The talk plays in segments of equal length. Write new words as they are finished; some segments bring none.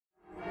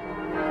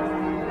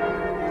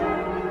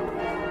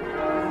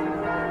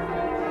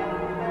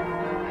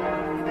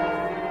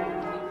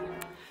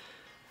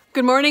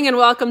Good morning and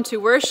welcome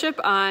to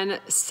worship on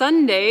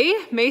Sunday,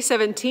 May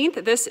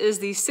 17th. This is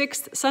the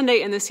 6th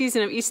Sunday in the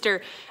season of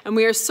Easter, and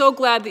we are so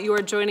glad that you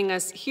are joining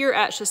us here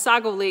at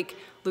Chisago Lake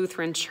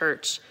Lutheran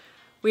Church.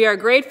 We are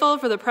grateful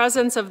for the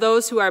presence of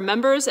those who are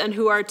members and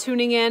who are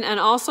tuning in, and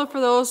also for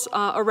those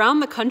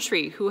around the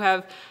country who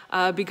have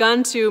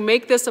begun to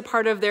make this a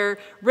part of their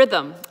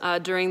rhythm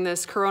during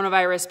this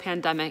coronavirus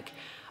pandemic.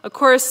 Of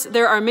course,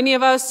 there are many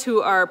of us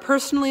who are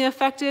personally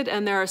affected,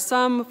 and there are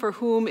some for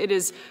whom it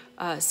is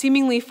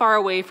seemingly far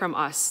away from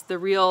us, the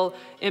real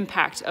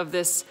impact of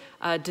this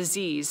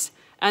disease.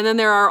 And then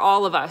there are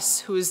all of us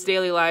whose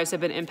daily lives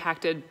have been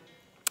impacted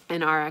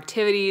in our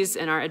activities,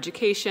 in our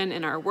education,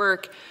 in our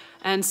work.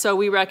 And so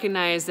we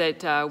recognize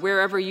that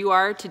wherever you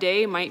are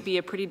today might be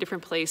a pretty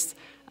different place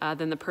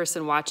than the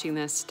person watching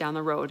this down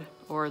the road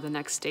or the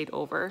next state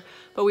over.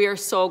 But we are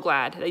so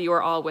glad that you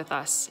are all with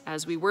us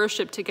as we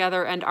worship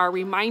together and are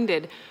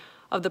reminded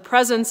of the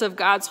presence of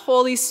God's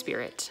Holy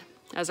Spirit.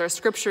 As our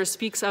scripture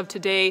speaks of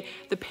today,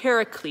 the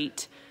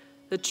Paraclete,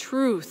 the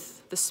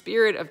truth, the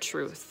Spirit of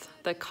truth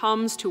that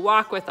comes to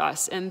walk with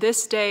us in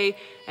this day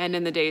and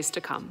in the days to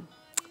come.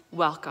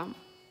 Welcome.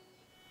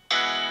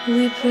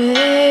 We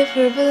pray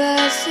for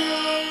blessings,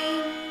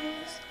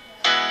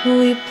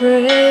 we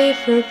pray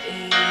for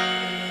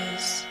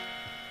peace,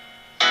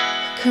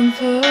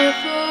 comfort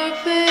for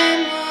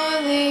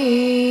family,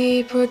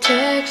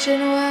 protection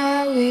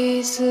while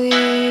we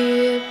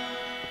sleep.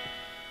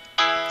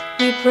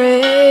 We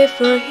pray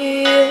for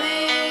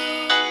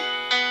healing,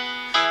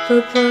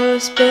 for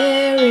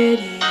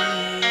prosperity.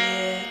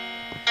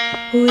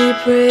 We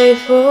pray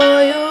for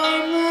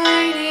your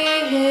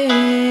mighty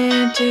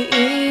hand to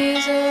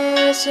ease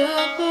our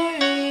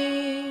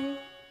suffering.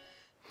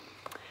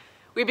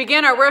 We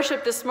begin our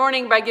worship this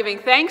morning by giving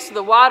thanks to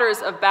the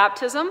waters of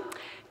baptism.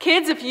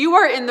 Kids, if you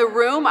are in the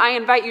room, I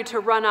invite you to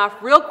run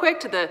off real quick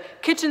to the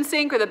kitchen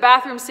sink or the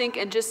bathroom sink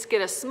and just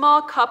get a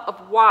small cup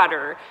of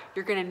water.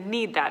 You're going to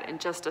need that in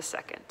just a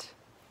second.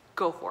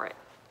 Go for it.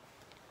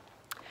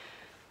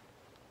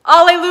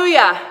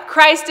 Alleluia!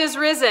 Christ is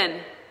risen.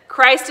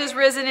 Christ is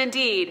risen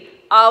indeed.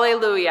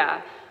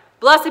 Alleluia.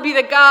 Blessed be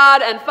the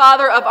God and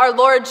Father of our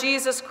Lord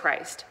Jesus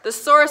Christ, the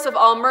source of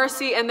all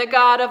mercy and the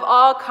God of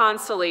all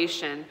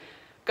consolation.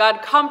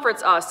 God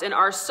comforts us in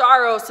our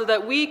sorrow so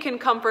that we can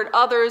comfort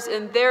others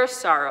in their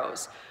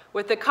sorrows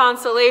with the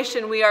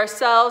consolation we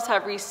ourselves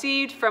have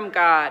received from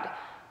God.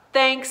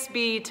 Thanks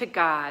be to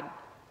God.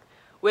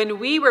 When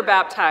we were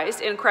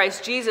baptized in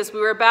Christ Jesus, we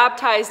were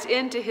baptized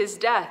into his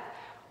death.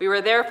 We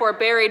were therefore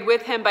buried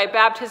with him by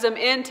baptism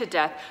into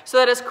death, so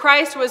that as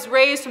Christ was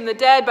raised from the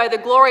dead by the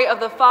glory of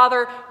the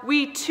Father,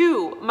 we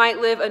too might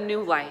live a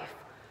new life.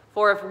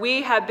 For if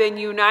we have been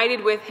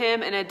united with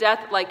him in a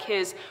death like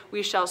his,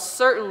 we shall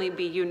certainly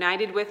be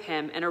united with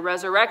him in a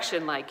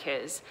resurrection like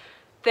his.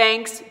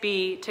 Thanks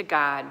be to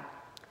God.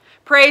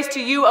 Praise to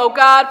you, O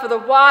God, for the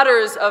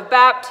waters of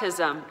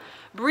baptism.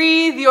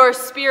 Breathe your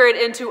Spirit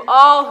into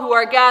all who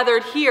are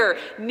gathered here,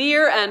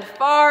 near and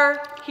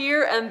far,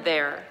 here and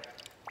there.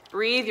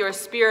 Breathe your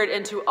Spirit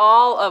into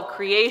all of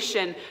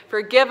creation.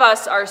 Forgive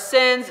us our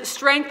sins,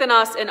 strengthen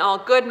us in all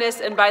goodness,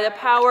 and by the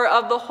power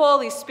of the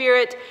Holy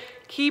Spirit,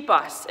 keep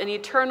us in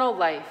eternal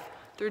life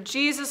through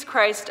Jesus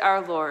Christ our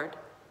Lord.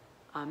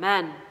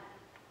 Amen.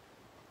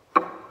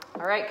 All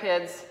right,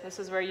 kids, this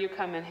is where you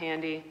come in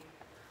handy.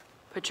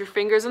 Put your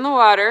fingers in the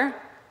water,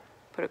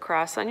 put a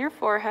cross on your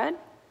forehead,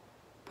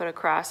 put a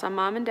cross on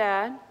mom and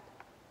dad,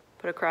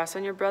 put a cross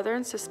on your brother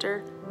and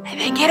sister,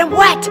 and then get them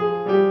wet.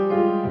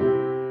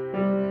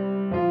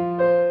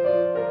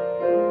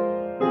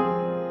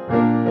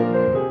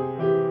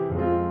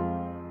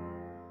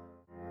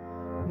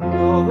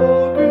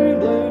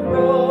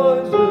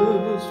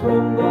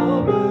 From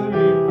the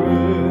very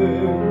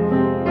grave,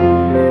 we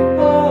have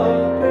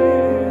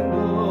been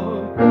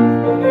dark,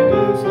 many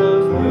days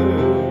has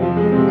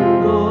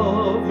lived.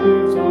 Love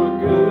lives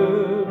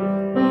again,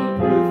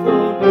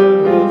 but with the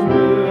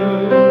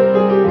dead has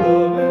been.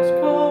 Love is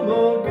come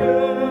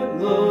again,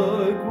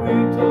 like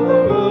winter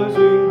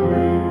rising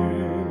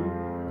green.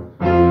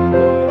 When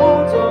the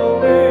hearts are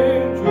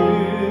wintry,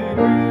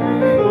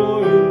 grieving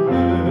or in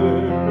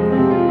pain,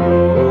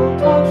 you will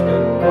touch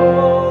and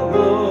call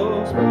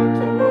us back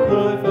to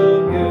life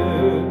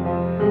again.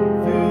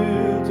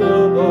 Fields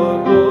of our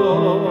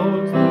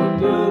hearts, the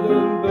dead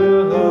and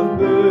bare have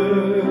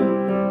been.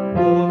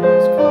 Love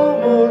has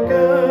come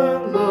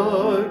again,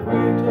 like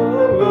winter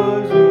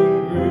rising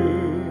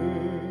green.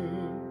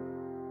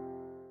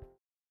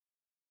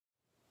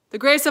 The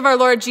grace of our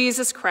Lord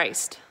Jesus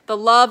Christ, the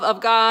love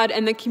of God,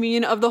 and the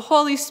communion of the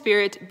Holy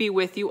Spirit be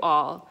with you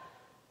all,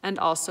 and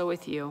also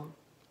with you.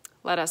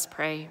 Let us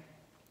pray.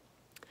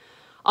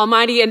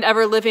 Almighty and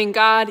ever-living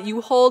God, you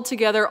hold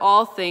together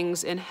all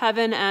things in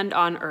heaven and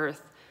on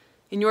earth.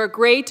 In your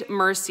great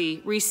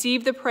mercy,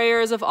 receive the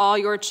prayers of all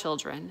your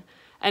children,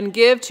 and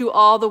give to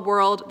all the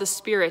world the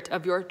spirit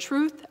of your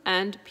truth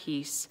and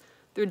peace.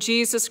 Through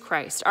Jesus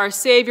Christ, our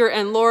Savior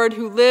and Lord,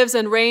 who lives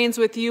and reigns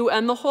with you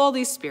and the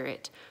Holy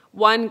Spirit,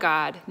 one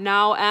God,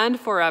 now and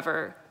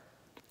forever.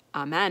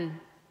 Amen.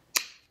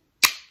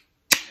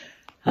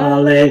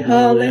 Halle,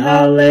 halle,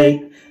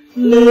 hallelujah.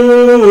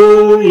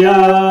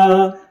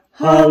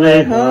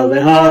 Halle, halle,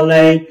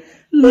 hallelujah.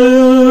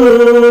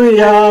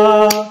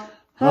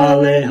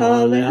 Halle,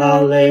 halle,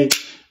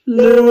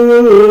 hallelujah.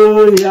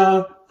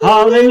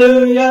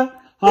 Hallelujah,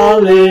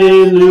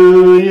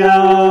 hallelujah.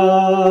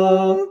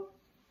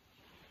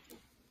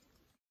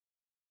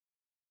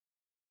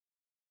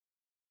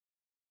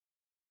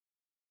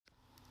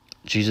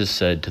 Jesus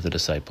said to the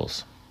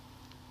disciples,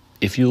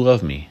 "If you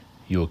love me,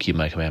 you will keep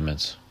my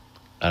commandments,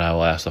 and I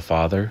will ask the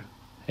Father,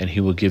 and he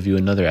will give you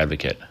another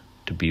advocate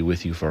to be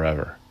with you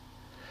forever.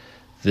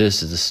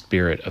 This is the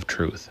Spirit of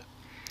truth,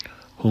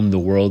 whom the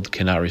world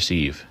cannot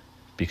receive,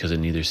 because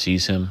it neither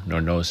sees him nor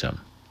knows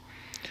him.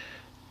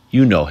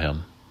 You know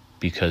him,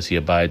 because he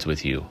abides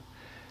with you,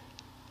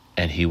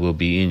 and he will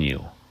be in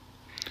you.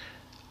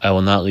 I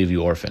will not leave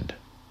you orphaned.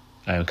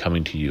 I am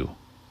coming to you.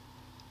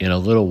 In a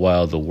little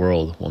while the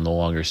world will no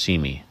longer see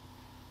me,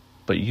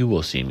 but you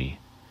will see me.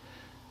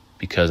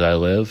 Because I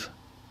live,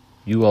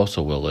 you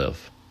also will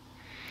live.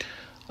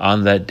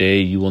 On that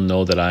day you will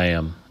know that I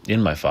am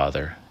in my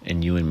Father,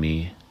 and you in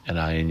me, and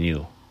I in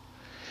you.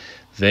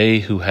 They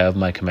who have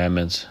my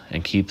commandments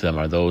and keep them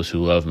are those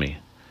who love me,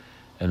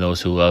 and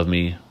those who love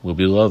me will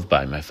be loved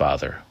by my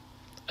Father,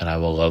 and I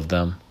will love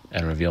them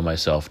and reveal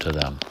myself to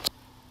them."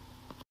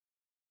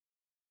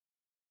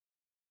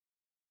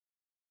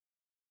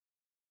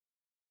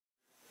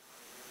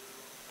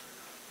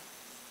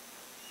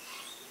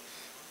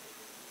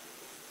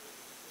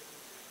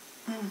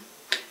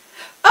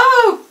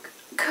 Oh,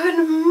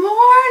 good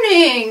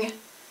morning.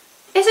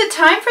 Is it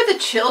time for the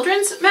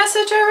children's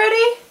message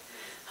already?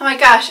 Oh my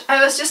gosh,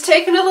 I was just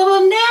taking a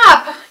little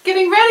nap,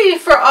 getting ready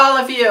for all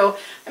of you.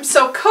 I'm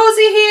so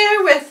cozy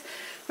here with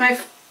my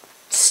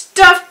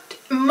stuffed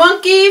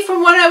monkey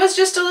from when I was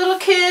just a little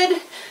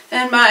kid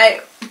and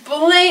my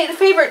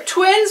favorite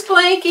twins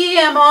blankie.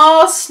 I'm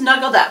all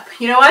snuggled up.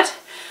 You know what?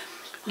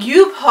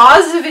 You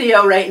pause the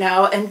video right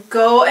now and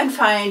go and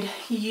find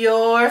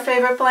your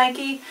favorite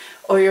blankie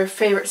or your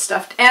favorite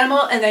stuffed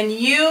animal, and then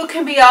you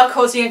can be all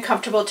cozy and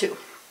comfortable too.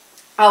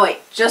 I'll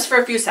wait just for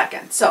a few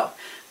seconds. So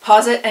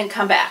pause it and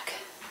come back.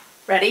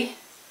 Ready?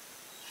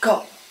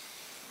 Go.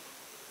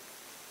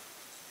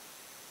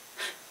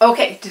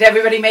 Okay, did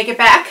everybody make it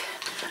back?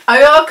 Are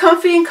you all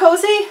comfy and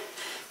cozy?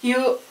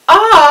 You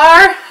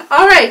are?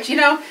 All right, you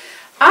know,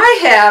 I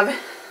have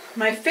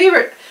my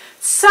favorite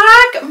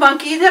sock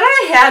monkey that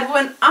I had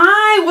when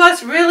I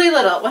was really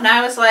little. When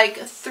I was like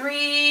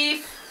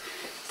three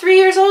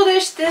years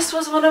oldish, this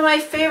was one of my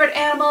favorite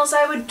animals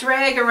I would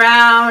drag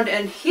around,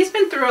 and he's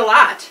been through a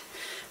lot.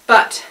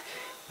 But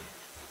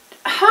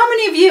how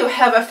many of you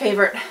have a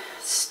favorite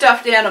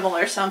stuffed animal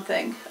or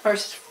something, or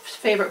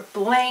favorite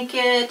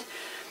blanket,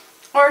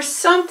 or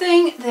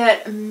something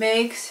that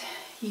makes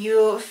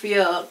you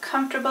feel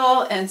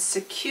comfortable and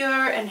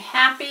secure and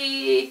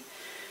happy?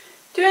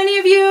 Do any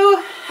of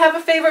you have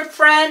a favorite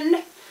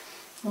friend?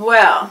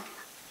 Well,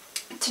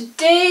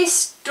 today's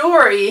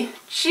story,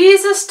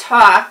 Jesus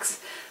talks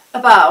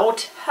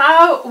about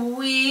how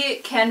we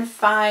can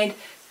find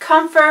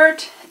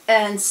comfort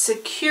and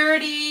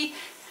security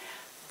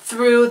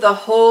through the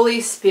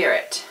Holy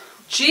Spirit.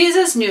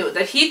 Jesus knew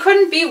that he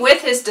couldn't be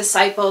with his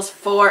disciples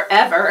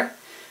forever,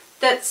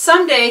 that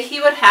someday he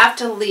would have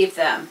to leave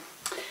them.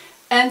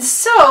 And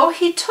so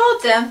he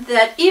told them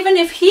that even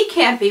if he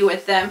can't be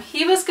with them,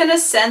 he was going to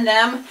send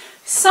them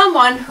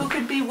someone who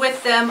could be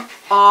with them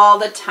all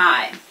the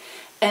time.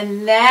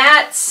 And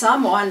that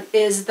someone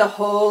is the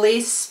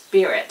Holy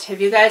Spirit. Have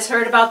you guys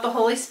heard about the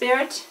Holy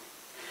Spirit?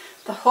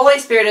 The Holy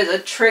Spirit is a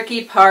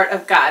tricky part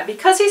of God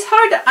because he's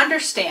hard to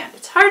understand.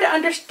 It's hard to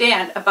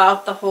understand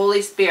about the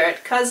Holy Spirit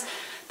because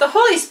the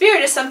Holy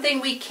Spirit is something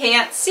we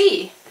can't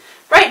see.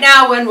 Right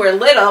now, when we're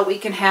little, we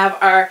can have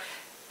our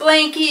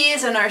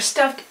blankies and our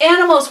stuffed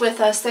animals with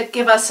us that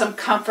give us some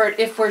comfort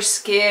if we're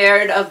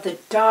scared of the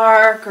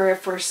dark or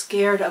if we're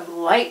scared of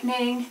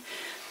lightning.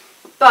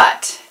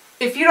 But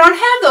if you don't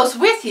have those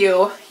with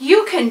you,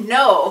 you can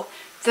know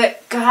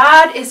that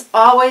God is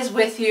always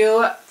with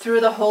you through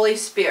the Holy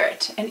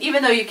Spirit. And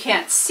even though you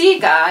can't see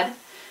God,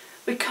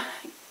 we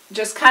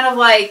just kind of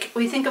like,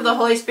 we think of the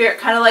Holy Spirit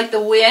kind of like the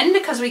wind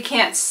because we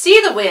can't see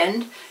the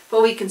wind,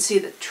 but we can see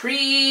the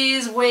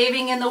trees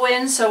waving in the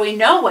wind, so we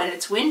know when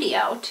it's windy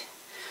out.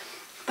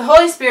 The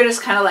Holy Spirit is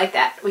kind of like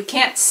that. We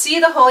can't see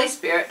the Holy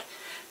Spirit,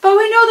 but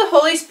we know the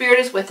Holy Spirit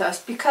is with us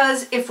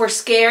because if we're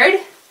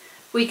scared,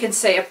 we can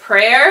say a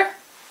prayer,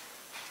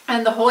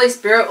 and the Holy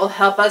Spirit will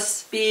help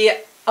us be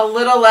a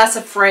little less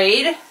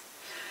afraid.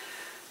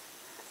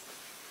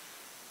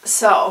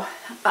 So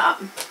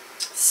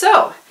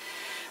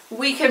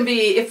we can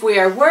be, if we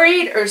are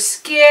worried or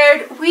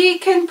scared, we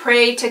can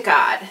pray to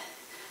God.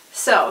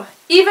 So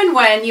even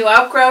when you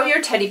outgrow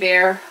your teddy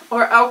bear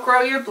or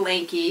outgrow your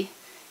blankie,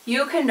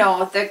 you can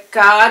know that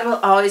God will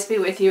always be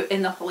with you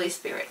in the Holy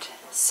Spirit.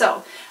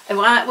 So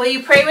will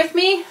you pray with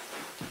me?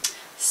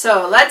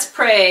 So let's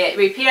pray.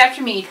 Repeat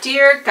after me.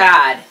 Dear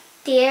God.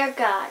 Dear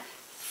God,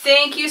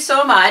 Thank you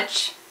so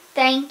much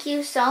thank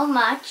you so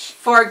much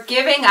for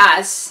giving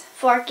us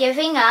for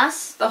giving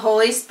us the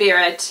Holy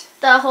Spirit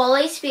the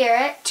Holy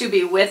Spirit to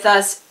be with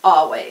us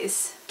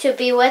always. to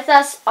be with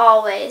us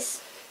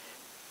always.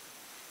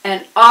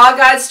 And all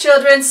God's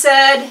children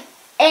said,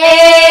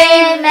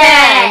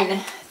 Amen.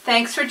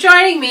 Thanks for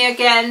joining me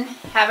again.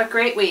 Have a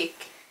great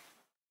week.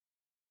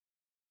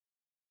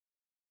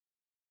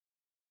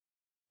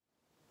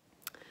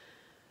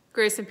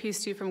 Grace and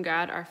peace to you from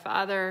God, our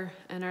Father,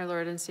 and our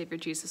Lord and Savior,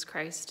 Jesus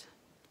Christ.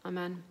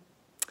 Amen.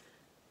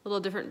 A little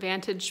different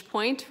vantage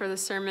point for the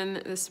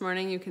sermon this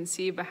morning. You can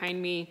see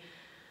behind me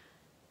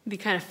the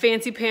kind of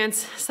fancy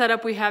pants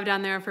setup we have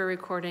down there for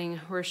recording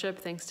worship.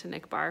 Thanks to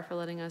Nick Barr for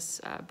letting us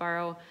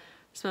borrow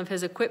some of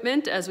his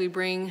equipment as we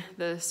bring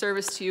the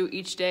service to you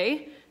each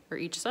day, or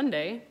each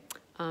Sunday,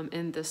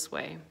 in this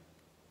way.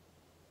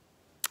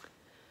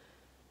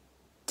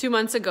 2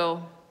 months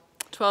ago,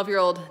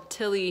 12-year-old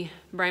Tilly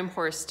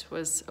Brimhorst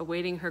was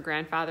awaiting her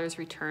grandfather's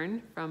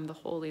return from the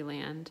Holy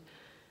Land.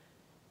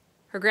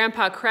 Her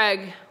grandpa,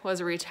 Craig, was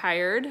a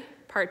retired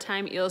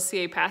part-time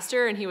ELCA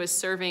pastor, and he was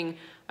serving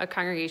a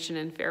congregation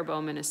in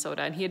Faribault,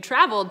 Minnesota. And he had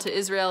traveled to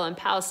Israel and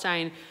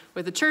Palestine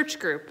with a church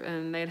group,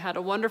 and they'd had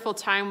a wonderful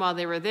time while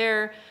they were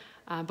there.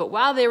 But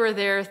while they were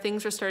there,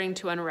 things were starting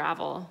to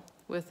unravel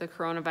with the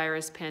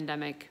coronavirus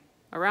pandemic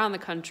around the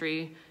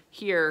country,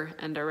 here,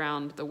 and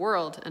around the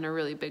world in a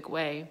really big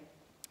way.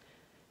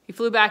 He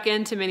flew back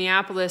into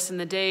Minneapolis, and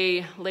the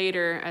day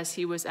later, as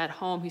he was at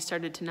home, he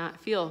started to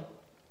not feel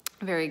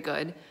very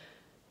good.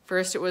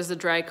 First, it was a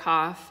dry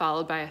cough,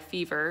 followed by a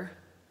fever,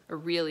 a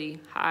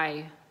really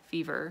high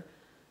fever.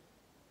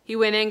 He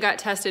went in, got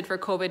tested for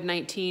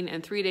COVID-19,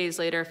 and 3 days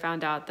later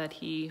found out that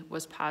he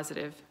was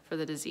positive for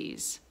the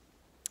disease.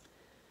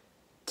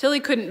 Tilly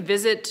couldn't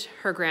visit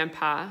her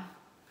grandpa,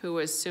 who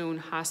was soon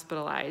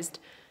hospitalized,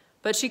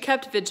 but she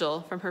kept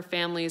vigil from her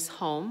family's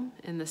home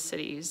in the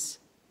cities.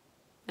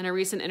 In a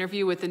recent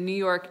interview with the New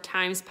York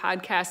Times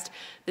podcast,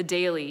 The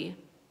Daily,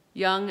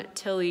 young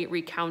Tilly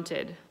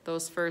recounted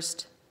those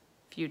first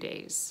few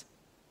days.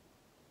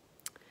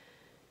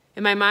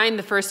 In my mind,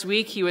 the first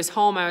week he was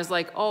home, I was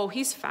like, oh,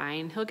 he's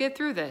fine. He'll get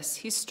through this.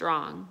 He's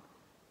strong.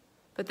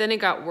 But then it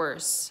got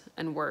worse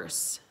and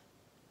worse.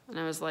 And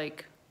I was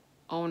like,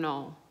 oh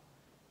no,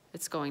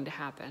 it's going to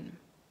happen.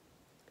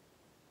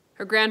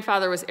 Her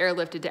grandfather was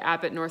airlifted to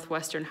Abbott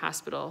Northwestern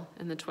Hospital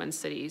in the Twin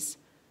Cities.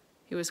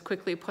 He was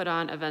quickly put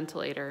on a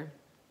ventilator,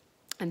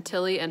 and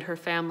Tilly and her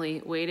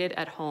family waited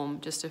at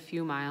home just a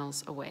few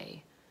miles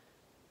away.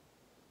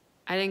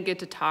 I didn't get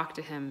to talk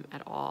to him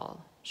at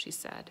all, she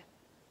said.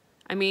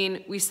 I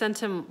mean, we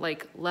sent him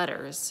like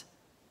letters,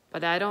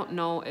 but I don't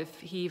know if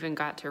he even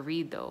got to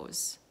read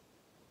those.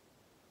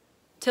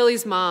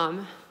 Tilly's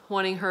mom,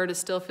 wanting her to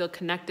still feel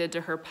connected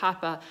to her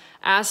papa,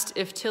 asked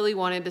if Tilly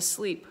wanted to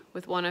sleep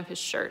with one of his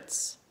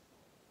shirts.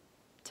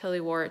 Tilly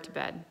wore it to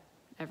bed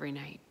every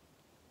night.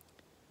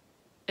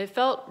 It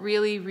felt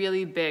really,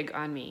 really big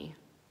on me.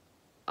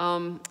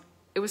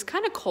 It was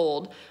kind of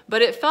cold,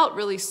 but it felt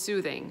really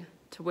soothing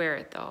to wear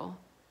it, though.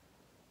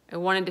 I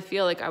wanted to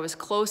feel like I was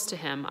close to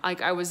him,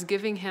 like I was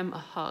giving him a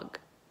hug.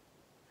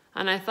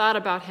 And I thought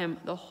about him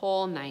the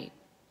whole night.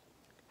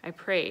 I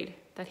prayed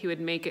that he would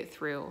make it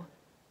through,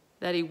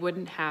 that he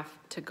wouldn't have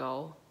to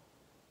go.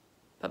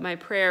 But my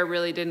prayer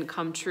really didn't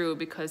come true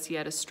because he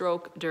had a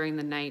stroke during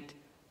the night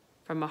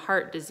from a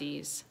heart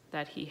disease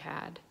that he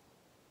had.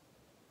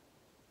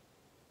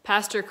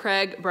 Pastor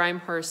Craig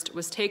Brimhorst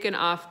was taken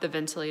off the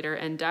ventilator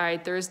and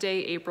died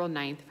Thursday, April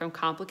 9th from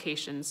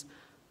complications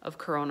of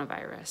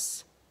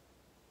coronavirus.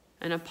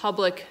 In a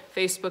public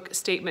Facebook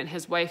statement,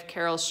 his wife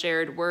Carol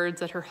shared words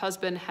that her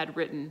husband had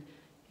written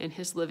in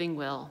his living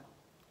will,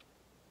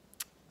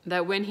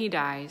 that when he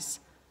dies,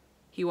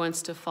 he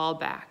wants to fall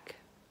back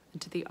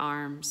into the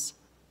arms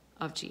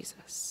of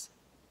Jesus.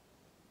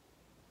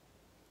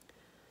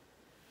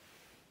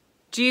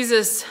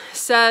 Jesus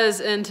says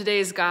in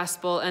today's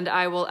gospel, "And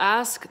I will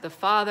ask the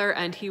Father,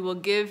 and he will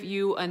give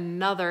you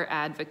another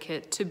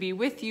advocate to be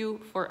with you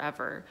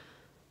forever,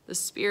 the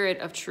Spirit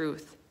of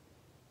truth.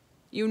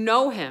 You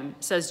know him,"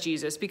 says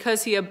Jesus,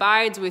 "because he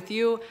abides with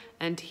you,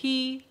 and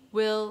he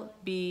will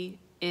be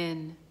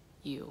in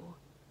you."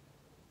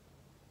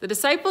 The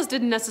disciples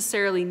didn't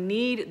necessarily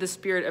need the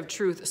Spirit of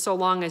truth so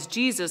long as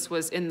Jesus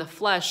was in the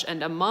flesh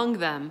and among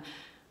them,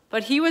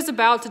 but he was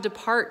about to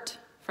depart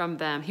from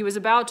them. He was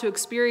about to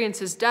experience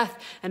his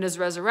death and his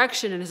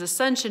resurrection and his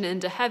ascension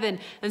into heaven,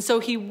 and so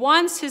he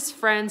wants his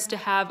friends to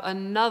have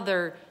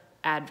another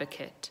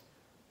advocate,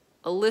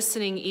 a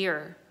listening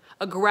ear,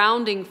 a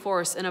grounding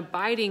force, an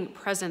abiding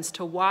presence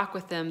to walk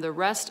with them the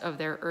rest of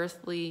their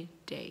earthly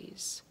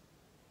days.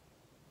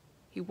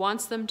 He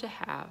wants them to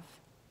have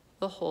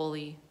the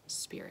Holy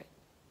Spirit,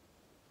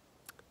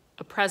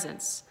 a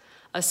presence,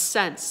 a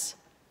sense,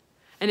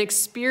 an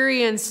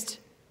experienced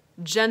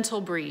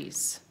gentle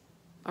breeze,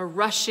 a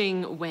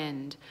rushing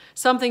wind,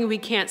 something we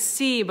can't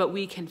see but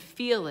we can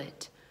feel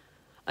it,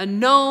 a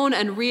known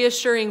and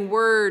reassuring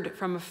word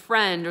from a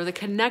friend, or the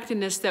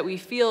connectedness that we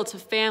feel to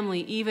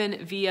family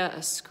even via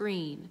a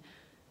screen,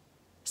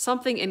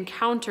 something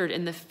encountered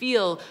in the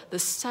feel, the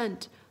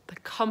scent, the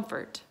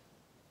comfort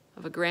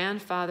of a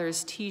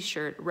grandfather's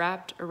t-shirt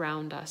wrapped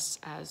around us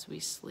as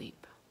we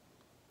sleep.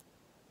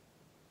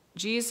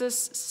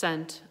 Jesus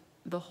sent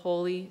the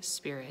Holy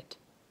Spirit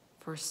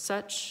for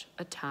such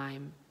a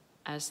time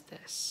as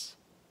this.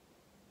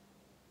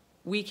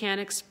 We can't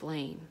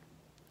explain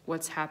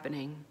what's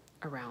happening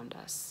around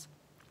us,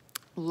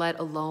 let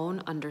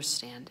alone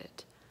understand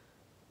it.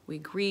 We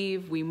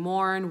grieve, we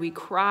mourn, we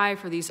cry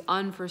for these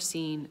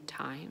unforeseen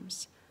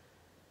times.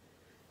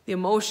 The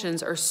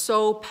emotions are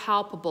so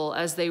palpable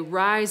as they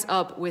rise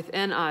up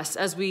within us,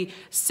 as we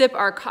sip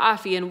our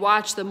coffee and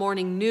watch the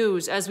morning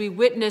news, as we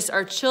witness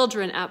our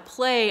children at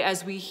play,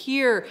 as we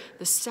hear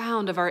the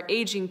sound of our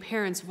aging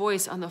parents'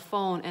 voice on the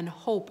phone and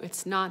hope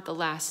it's not the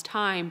last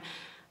time,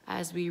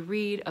 as we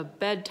read a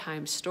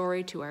bedtime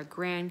story to our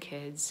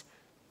grandkids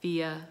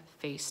via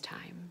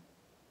FaceTime.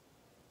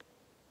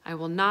 I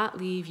will not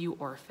leave you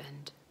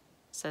orphaned,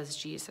 says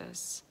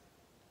Jesus.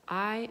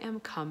 I am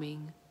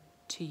coming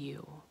to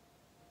you.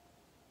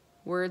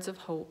 Words of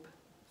hope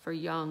for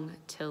young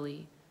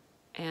Tilly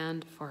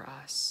and for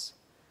us.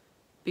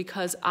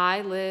 Because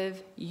I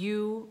live,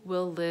 you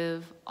will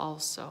live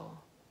also.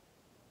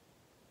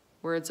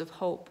 Words of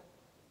hope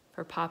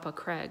for Papa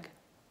Craig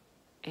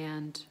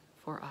and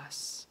for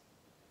us.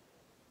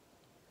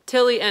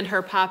 Tilly and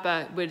her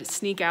papa would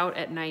sneak out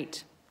at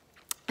night,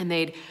 and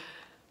they'd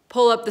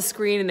pull up the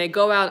screen and they'd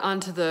go out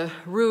onto the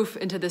roof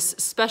into this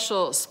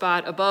special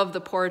spot above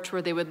the porch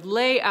where they would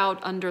lay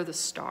out under the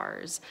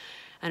stars.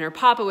 And her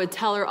papa would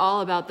tell her all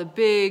about the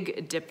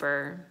Big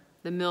Dipper,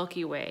 the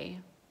Milky Way,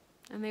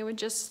 and they would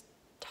just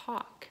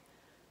talk.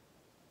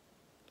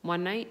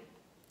 One night,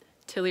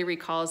 Tilly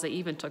recalls they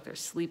even took their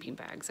sleeping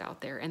bags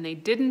out there, and they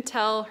didn't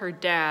tell her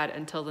dad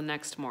until the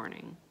next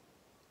morning.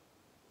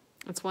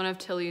 It's one of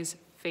Tilly's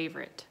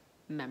favorite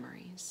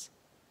memories.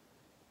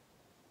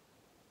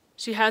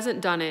 She hasn't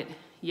done it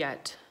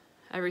yet.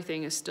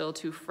 Everything is still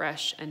too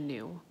fresh and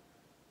new.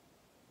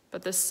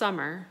 But this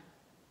summer,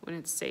 when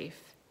it's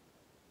safe,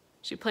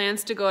 she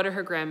plans to go to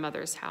her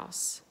grandmother's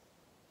house.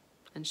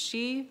 And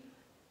she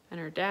and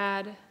her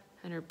dad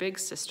and her big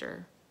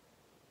sister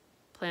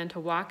plan to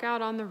walk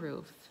out on the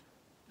roof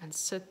and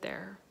sit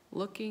there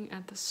looking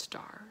at the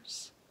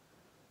stars,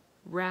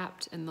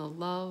 wrapped in the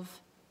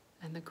love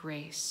and the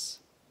grace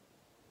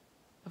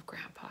of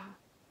Grandpa.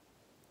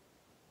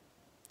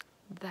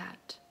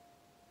 That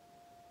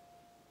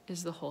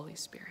is the Holy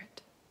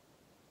Spirit.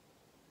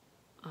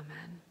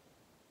 Amen.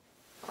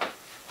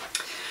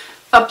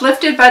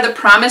 Uplifted by the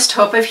promised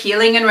hope of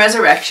healing and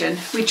resurrection,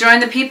 we join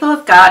the people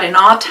of God in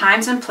all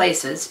times and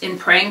places in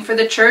praying for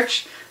the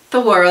church, the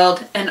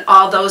world, and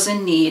all those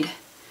in need.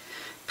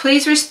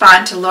 Please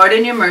respond to Lord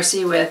in your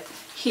mercy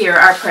with, "Hear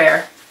our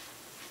prayer."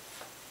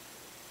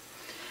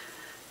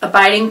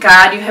 Abiding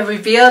God, you have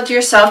revealed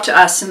yourself to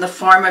us in the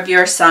form of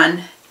your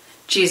Son,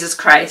 Jesus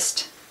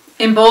Christ.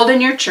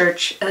 Embolden your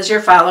church as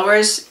your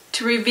followers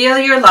to reveal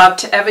your love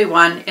to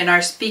everyone in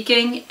our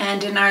speaking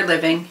and in our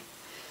living.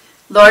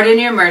 Lord, in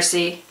your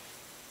mercy,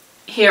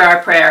 hear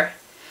our prayer.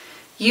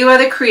 You are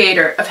the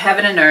creator of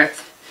heaven and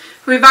earth.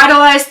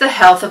 Revitalize the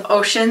health of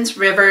oceans,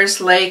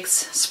 rivers, lakes,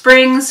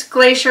 springs,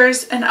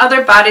 glaciers, and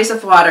other bodies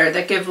of water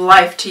that give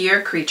life to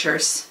your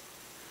creatures.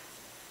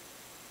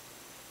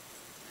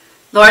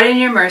 Lord, in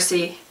your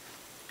mercy,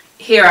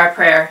 hear our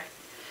prayer.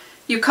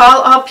 You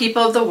call all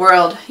people of the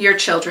world your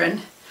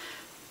children.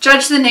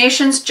 Judge the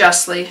nations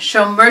justly,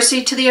 show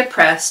mercy to the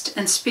oppressed,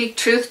 and speak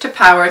truth to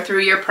power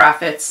through your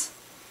prophets.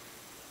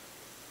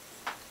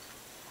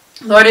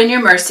 Lord, in your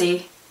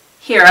mercy,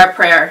 hear our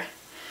prayer.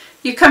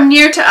 You come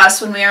near to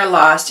us when we are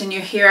lost, and you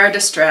hear our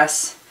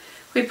distress.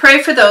 We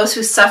pray for those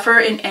who suffer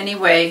in any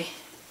way,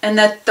 and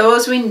that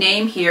those we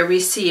name here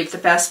receive the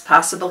best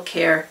possible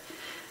care.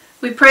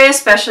 We pray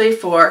especially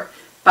for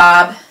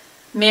Bob,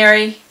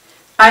 Mary,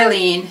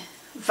 Eileen,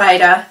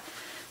 Vida,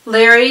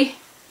 Larry,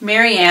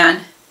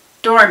 Marianne,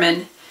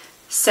 Dorman,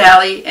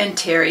 Sally, and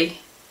Terry.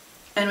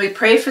 And we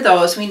pray for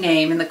those we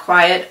name in the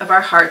quiet of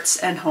our hearts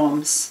and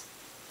homes.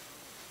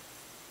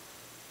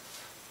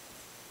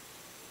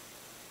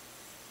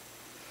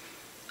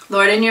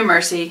 Lord, in your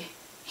mercy,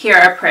 hear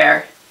our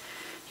prayer.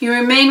 You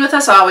remain with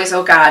us always,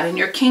 O God, and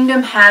your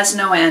kingdom has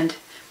no end.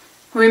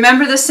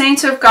 Remember the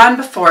saints who have gone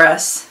before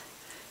us.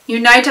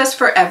 Unite us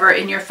forever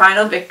in your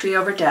final victory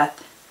over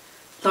death.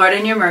 Lord,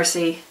 in your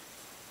mercy,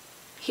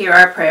 hear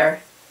our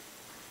prayer.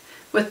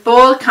 With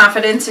bold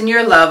confidence in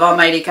your love,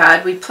 Almighty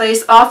God, we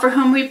place all for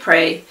whom we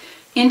pray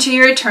into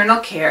your eternal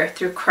care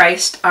through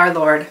Christ our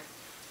Lord.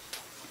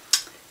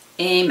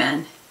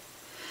 Amen.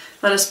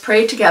 Let us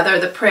pray together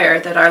the prayer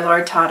that our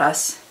Lord taught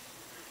us.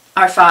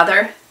 Our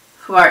Father,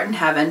 who art in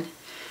heaven,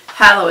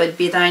 hallowed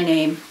be thy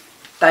name.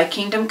 Thy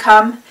kingdom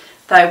come,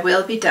 thy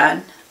will be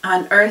done,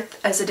 on earth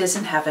as it is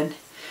in heaven.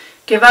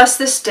 Give us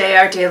this day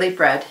our daily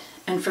bread,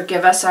 and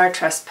forgive us our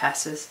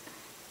trespasses,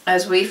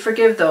 as we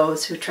forgive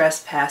those who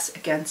trespass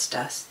against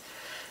us.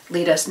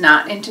 Lead us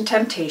not into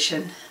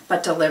temptation,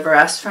 but deliver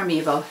us from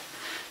evil.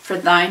 For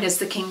thine is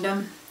the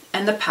kingdom,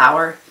 and the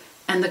power,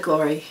 and the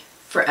glory,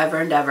 forever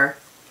and ever.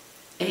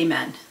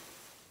 Amen.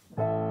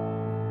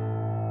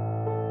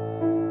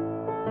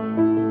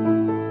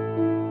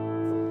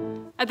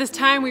 At this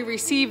time, we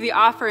receive the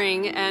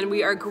offering, and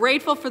we are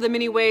grateful for the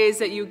many ways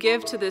that you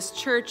give to this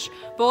church,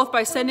 both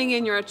by sending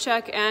in your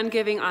check and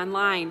giving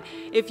online.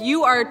 If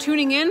you are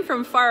tuning in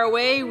from far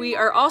away, we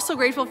are also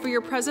grateful for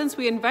your presence.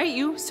 We invite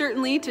you,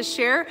 certainly, to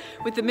share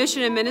with the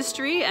mission and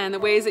ministry and the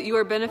ways that you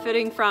are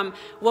benefiting from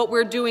what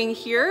we're doing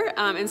here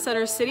in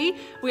Center City.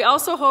 We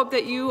also hope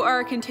that you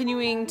are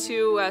continuing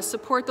to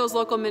support those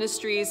local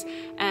ministries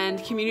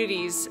and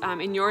communities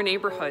in your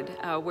neighborhood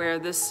where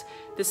this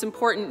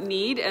important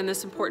need and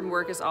this important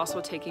work is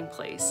also taking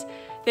place.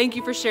 Thank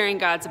you for sharing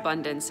God's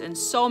abundance in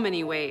so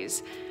many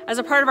ways. As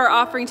a part of our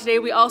offering today,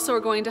 we also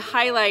are going to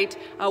highlight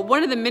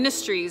one of the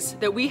ministries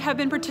that we have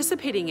been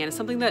participating in. It's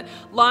something that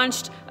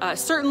launched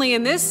certainly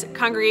in this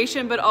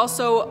congregation, but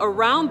also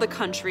around the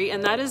country,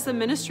 and that is the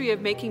ministry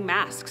of making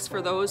masks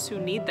for those who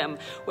need them,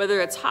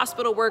 whether it's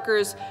hospital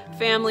workers,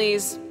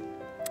 families,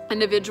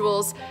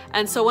 individuals.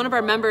 And so one of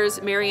our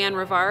members, Marianne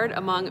Rivard,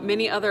 among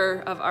many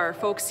other of our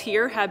folks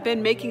here, have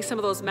been making some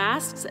of those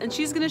masks, and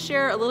she's going to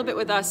share a little bit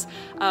with us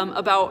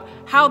about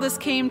how this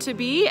came to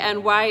be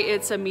and why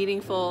it's a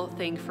meaningful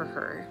thing for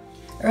her.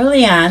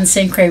 Early on,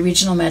 St. Croix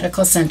Regional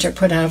Medical Center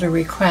put out a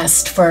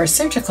request for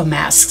surgical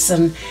masks,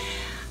 and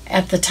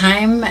at the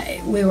time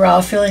we were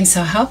all feeling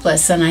so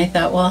helpless, and I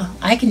thought, well,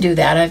 I can do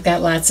that. I've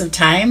got lots of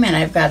time and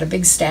I've got a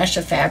big stash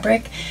of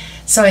fabric.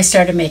 So I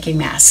started making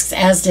masks,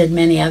 as did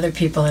many other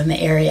people in the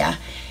area.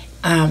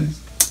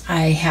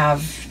 I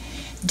have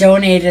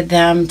donated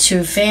them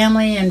to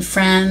family and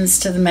friends,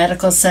 to the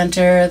medical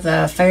center.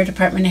 The fire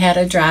department had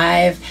a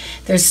drive.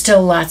 There's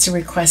still lots of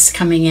requests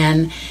coming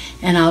in,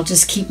 and I'll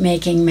just keep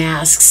making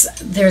masks.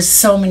 There's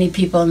so many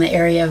people in the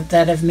area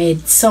that have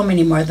made so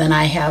many more than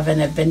I have and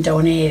have been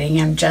donating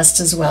them just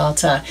as well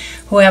to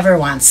whoever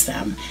wants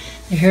them.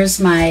 Here's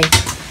my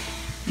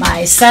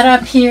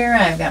setup here.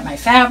 I've got my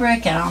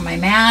fabric and all my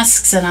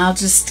masks, and I'll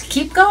just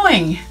keep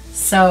going.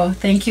 So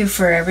thank you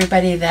for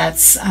everybody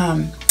that's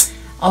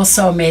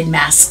also made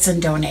masks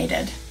and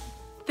donated.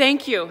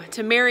 Thank you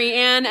to Mary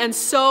Ann and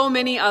so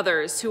many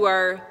others who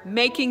are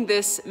making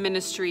this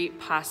ministry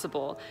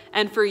possible,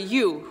 and for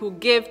you who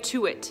give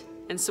to it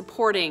and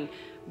supporting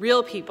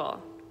real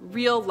people,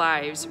 real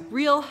lives,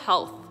 real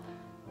health,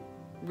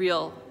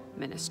 real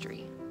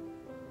ministry.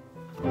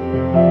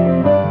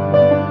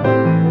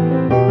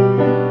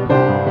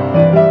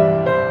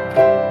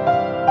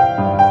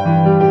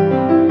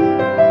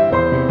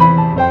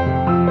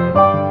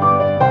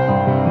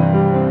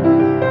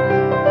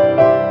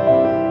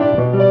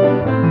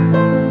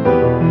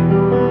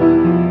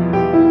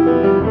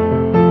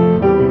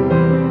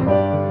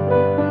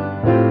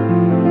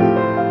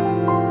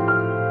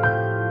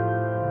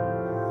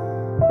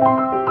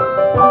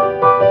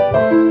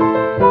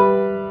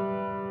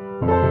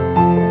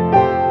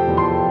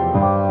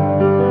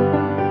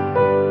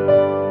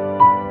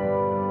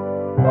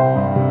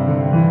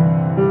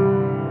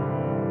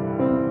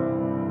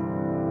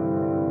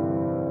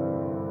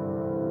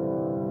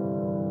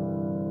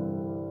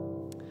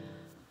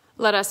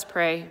 Let us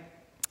pray.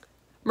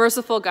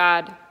 Merciful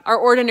God, our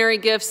ordinary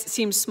gifts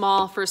seem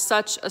small for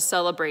such a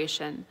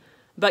celebration,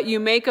 but you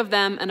make of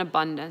them an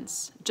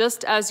abundance,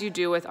 just as you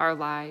do with our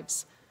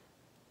lives.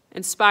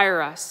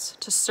 Inspire us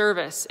to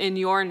service in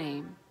your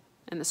name,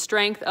 in the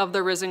strength of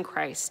the risen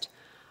Christ.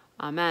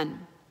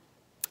 Amen.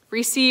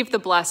 Receive the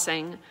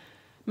blessing.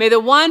 May the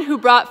one who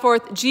brought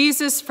forth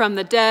Jesus from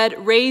the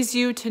dead raise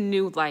you to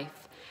new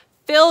life,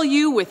 fill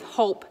you with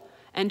hope,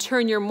 and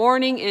turn your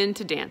mourning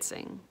into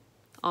dancing.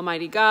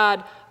 Almighty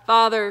God,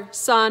 Father,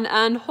 Son,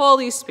 and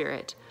Holy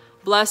Spirit,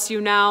 bless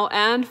you now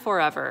and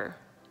forever.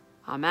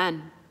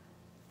 Amen.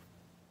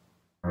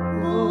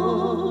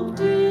 Love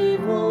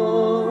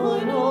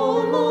divine,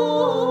 all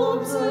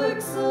loves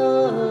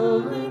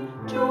excelling,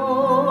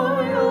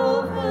 joy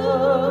of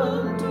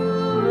heaven to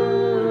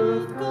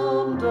earth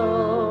come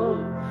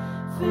down,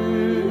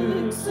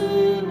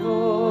 fixing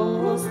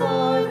us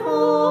thy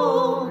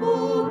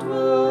humble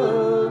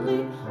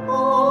dwelling,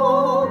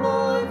 all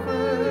thy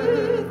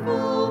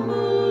faithful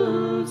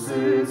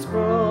mercies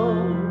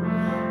from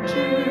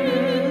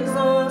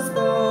Jesus,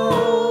 thou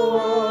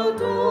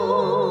art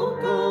all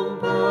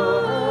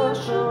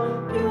compassion,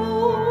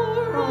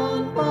 pure,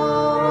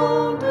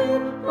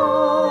 unbounded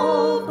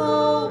love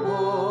thou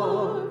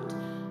art.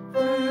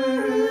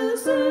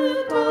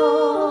 Visit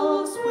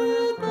us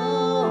with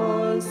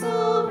thy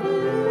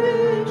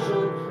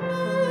salvation,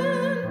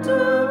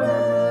 enter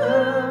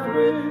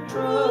every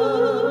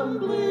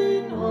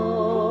trembling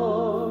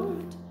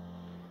heart.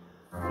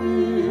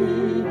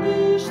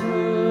 Finish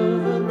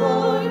then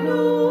thy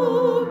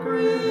new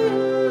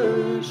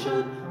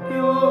creation,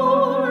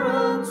 pure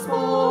and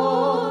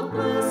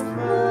spotless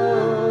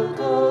let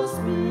us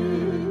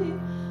be.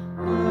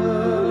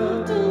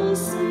 Let us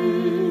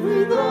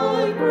see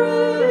thy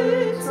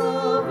great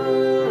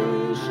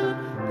salvation,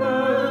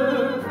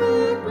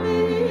 perfectly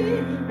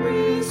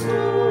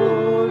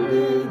restored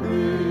in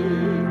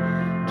thee,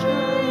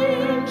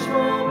 changed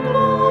from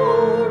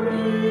glory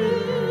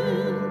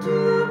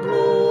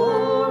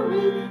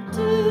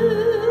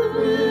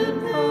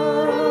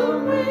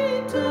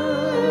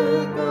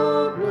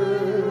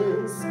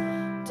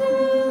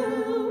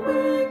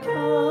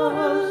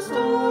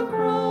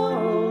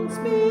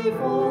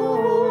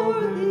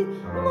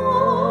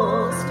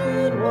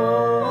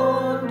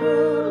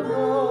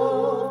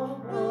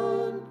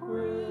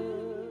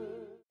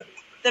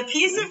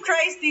of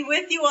Christ be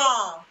with you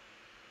all.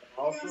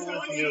 Also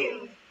with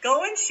you.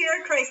 Go and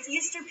share Christ's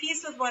Easter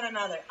peace with one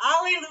another.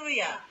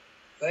 Alleluia.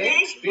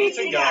 Thanks be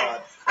to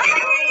God.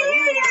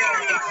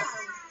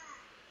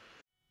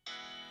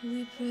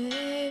 We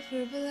pray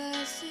for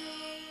blessings.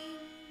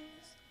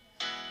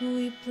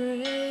 We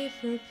pray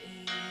for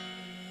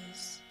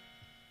peace.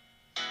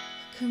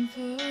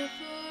 Comfort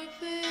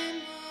for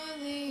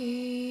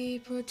family.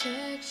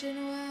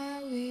 Protection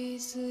while we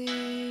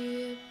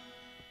sleep.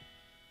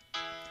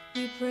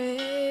 We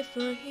pray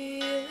for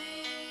healing.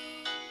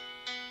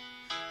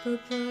 For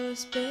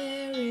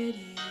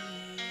prosperity.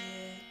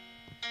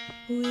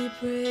 We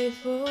pray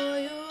for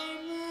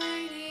your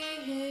mighty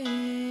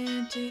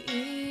hand to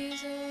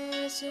ease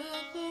our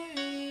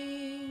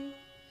suffering,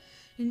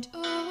 and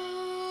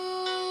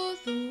all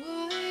the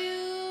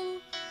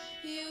while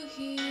you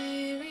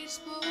hear it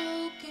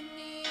spoken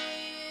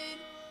in.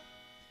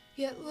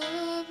 Yet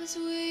love is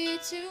way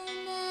too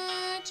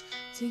much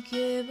to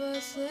give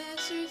us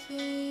lesser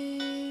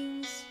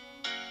things.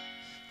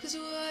 'Cause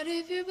what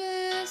if your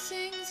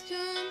blessings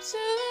come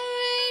through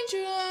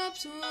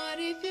raindrops? What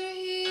if your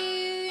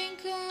healing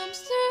comes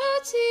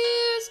through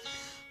tears?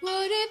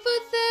 What if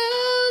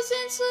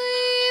 1,000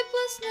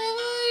 sleepless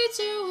nights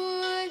are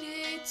what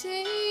it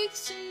takes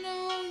to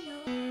know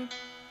your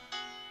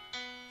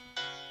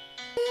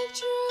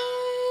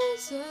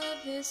trials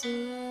of this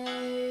life?